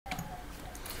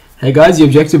Hey guys, the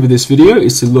objective of this video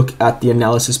is to look at the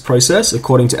analysis process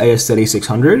according to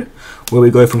AS3600, where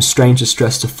we go from strain to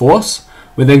stress to force.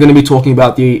 We're then going to be talking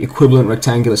about the equivalent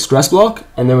rectangular stress block,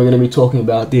 and then we're going to be talking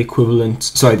about the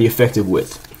the effective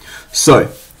width. So,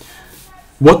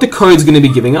 what the code is going to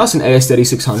be giving us in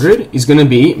AS3600 is going to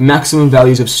be maximum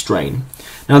values of strain.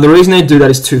 Now, the reason they do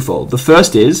that is twofold. The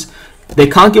first is, they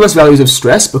can't give us values of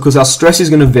stress because our stress is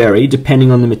going to vary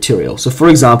depending on the material. So for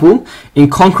example, in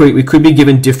concrete, we could be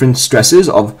given different stresses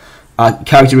of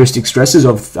characteristic stresses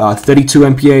of 32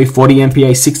 MPa, 40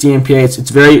 MPa, 60 MPa.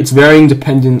 It's varying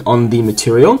dependent on the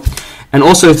material. And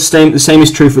also the same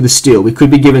is true for the steel. We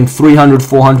could be given 300,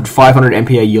 400, 500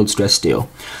 MPa yield stress steel.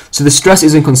 So the stress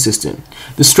isn't consistent.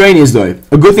 The strain is though.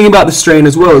 A good thing about the strain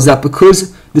as well is that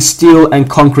because the steel and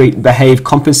concrete behave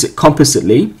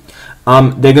compositely,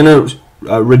 they're going to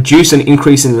reduce and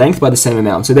increase in length by the same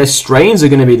amount. So their strains are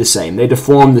going to be the same. They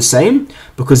deform the same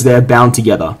because they're bound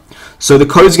together. So the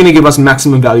code is going to give us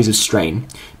maximum values of strain.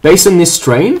 Based on this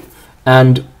strain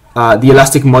and the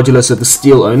elastic modulus of the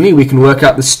steel only, we can work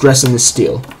out the stress in the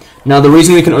steel. Now the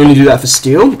reason we can only do that for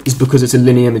steel is because it's a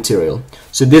linear material.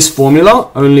 So this formula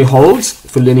only holds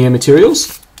for linear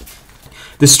materials.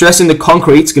 The stress in the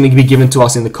concrete is going to be given to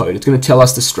us in the code. It's going to tell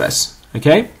us the stress.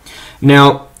 Okay.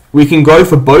 Now we can go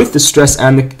for both the stress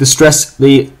and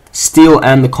the steel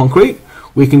and the concrete.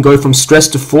 We can go from stress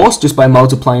to force just by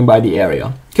multiplying by the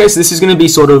area. Okay, so this is going to be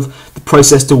sort of the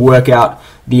process to work out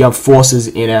the forces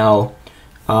in our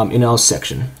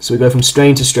section. So we go from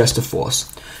strain to stress to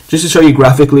force. Just to show you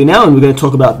graphically now, and we're going to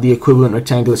talk about the equivalent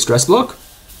rectangular stress block.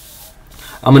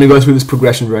 I'm going to go through this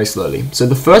progression very slowly. So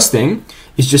the first thing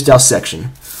is just our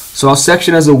section. So our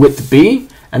section has a width B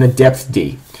and a depth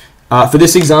D. For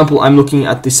this example, I'm looking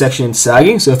at this section in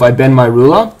sagging, so if I bend my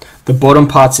ruler, the bottom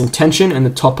part's in tension and the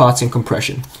top part's in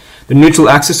compression. The neutral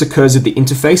axis occurs at the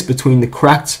interface between the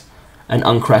cracked and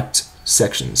uncracked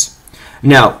sections.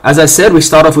 Now, as I said, we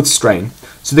start off with strain.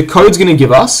 So the code's going to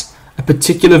give us a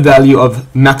particular value of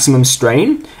maximum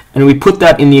strain, and we put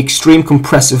that in the extreme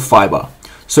compressive fiber.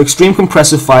 So extreme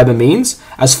compressive fiber means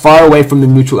as far away from the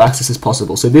neutral axis as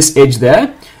possible. So this edge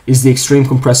there is the extreme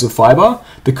compressive fiber.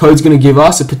 The code's going to give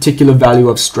us a particular value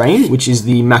of strain, which is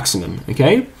the maximum.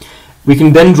 Okay, we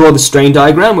can then draw the strain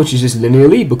diagram, which is just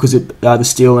linearly because the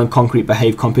steel and concrete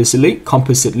behave compositely.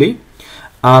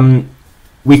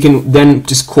 We can then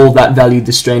just call that value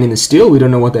the strain in the steel. We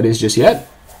don't know what that is just yet.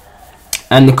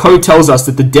 And the code tells us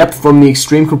that the depth from the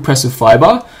extreme compressive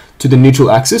fiber to the neutral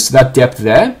axis, that depth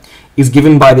there, is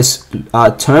given by this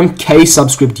term K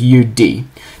subscript UD. D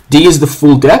is the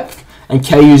full depth, and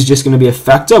Ku is just going to be a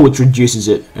factor which reduces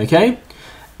it, okay?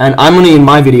 And I'm going to, in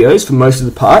my videos, for most of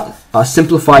the part,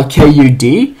 simplify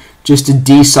KUD just to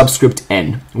D subscript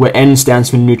N, where N stands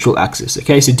for neutral axis,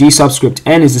 okay? So D subscript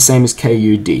N is the same as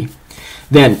KUD.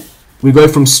 Then, we go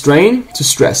from strain to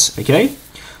stress, okay?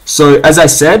 So, as I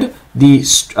said, we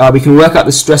can work out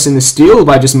the stress in the steel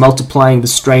by just multiplying the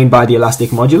strain by the elastic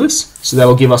modulus. So that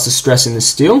will give us the stress in the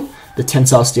steel, the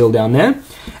tensile steel down there.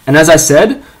 And as I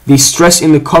said, the stress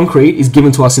in the concrete is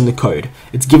given to us in the code.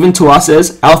 It's given to us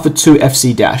as alpha 2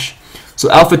 FC dash. So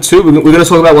alpha 2, we're going to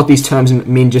talk about what these terms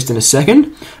mean just in a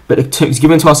second, but it's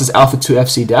given to us as alpha 2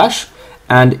 FC dash,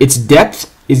 and its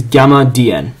depth is gamma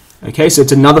dn. Okay, so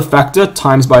it's another factor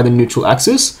times by the neutral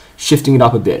axis, shifting it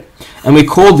up a bit. And we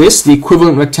call this the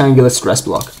equivalent rectangular stress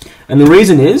block. And the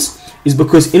reason is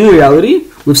because in reality,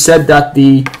 we've said that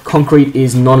the concrete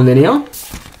is nonlinear,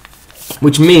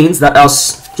 which means that our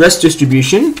stress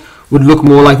distribution would look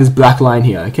more like this black line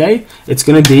here, okay? It's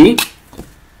going to be,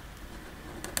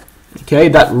 okay,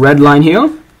 that red line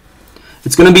here.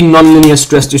 It's going to be nonlinear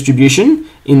stress distribution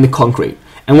in the concrete.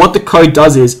 And what the code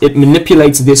does is it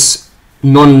manipulates this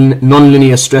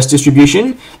non-linear stress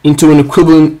distribution into an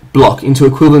equivalent block, into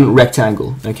equivalent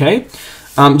rectangle, okay?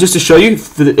 Just to show you,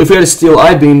 if we had a steel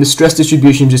I-beam, the stress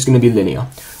distribution is just going to be linear.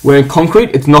 Where in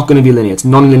concrete, it's not going to be linear. It's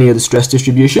non-linear, the stress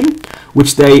distribution,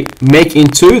 which they make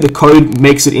into, the code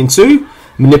makes it into,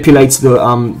 manipulates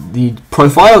the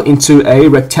profile into a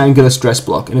rectangular stress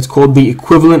block, and it's called the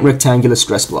equivalent rectangular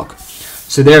stress block.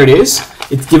 So there it is.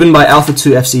 It's given by alpha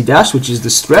 2 FC dash, which is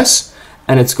the stress,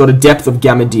 and it's got a depth of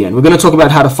gamma dn. We're going to talk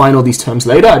about how to find all these terms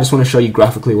later. I just want to show you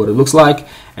graphically what it looks like,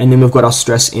 and then we've got our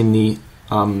stress in the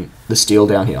steel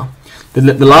down here.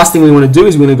 The last thing we want to do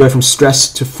is we're going to go from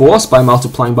stress to force by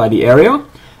multiplying by the area,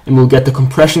 and we'll get the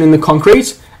compression in the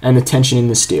concrete and the tension in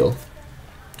the steel.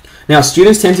 Now,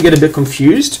 students tend to get a bit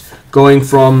confused going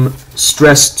from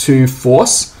stress to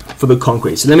force for the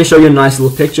concrete. So let me show you a nice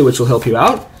little picture which will help you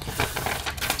out.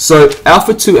 So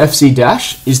alpha 2 FC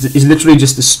dash is literally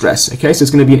just the stress, okay? So it's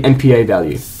going to be an MPa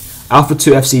value. alpha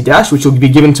 2 FC dash, which will be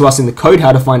given to us in the code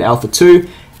how to find alpha 2.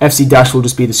 FC dash will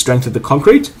just be the strength of the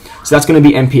concrete. So that's going to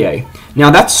be MPa. Now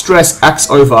that stress acts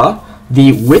over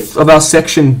the width of our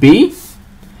section B,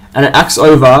 and it acts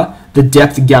over the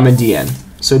depth gamma dn.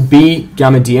 So B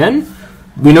gamma dn.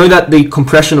 We know that the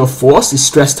compressional force is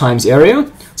stress times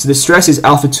area. So the stress is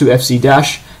alpha 2 FC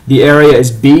dash. The area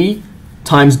is B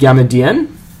times gamma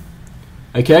dn.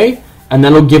 Okay? And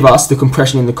that'll give us the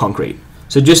compression in the concrete.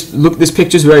 So just look, this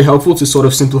picture is very helpful to sort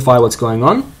of simplify what's going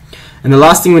on. And the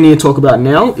last thing we need to talk about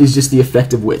now is just the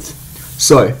effective width.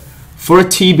 So for a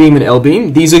T-beam and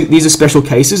L-beam, these are special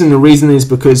cases, and the reason is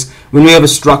because when we have a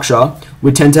structure,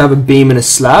 we tend to have a beam and a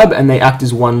slab, and they act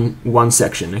as one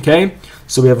section, okay?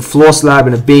 So we have a floor slab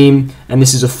and a beam, and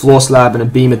this is a floor slab and a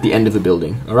beam at the end of a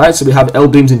building, all right? So we have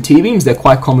L-beams and T-beams. They're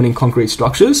quite common in concrete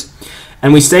structures.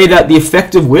 And we say that the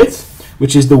effective width,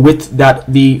 which is the width that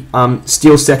the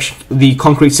steel section, the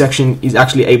concrete section is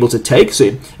actually able to take.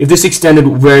 So if this extended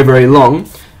very, very long,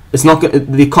 it's not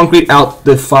the concrete out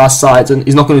the far sides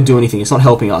is not going to do anything. It's not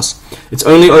helping us. It's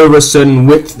only over a certain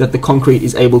width that the concrete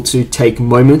is able to take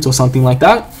moment or something like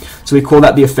that. So we call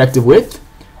that the effective width.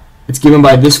 It's given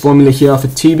by this formula here for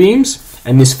T-beams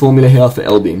and this formula here for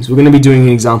L-beams. We're going to be doing an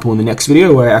example in the next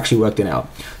video where I actually worked it out.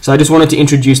 So I just wanted to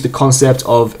introduce the concept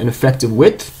of an effective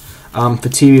width for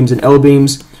T-beams and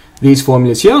L-beams. These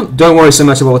formulas here. Don't worry so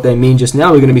much about what they mean just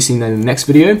now. We're going to be seeing that in the next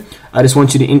video. I just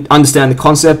want you to understand the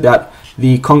concept that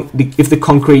if the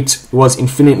concrete was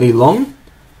infinitely long,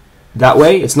 that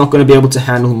way it's not going to be able to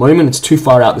handle moment. It's too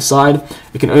far out the side.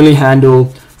 It can only handle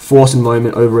force and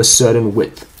moment over a certain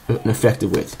width, an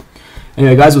effective width.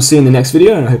 Anyway guys, we'll see you in the next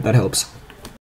video, and I hope that helps.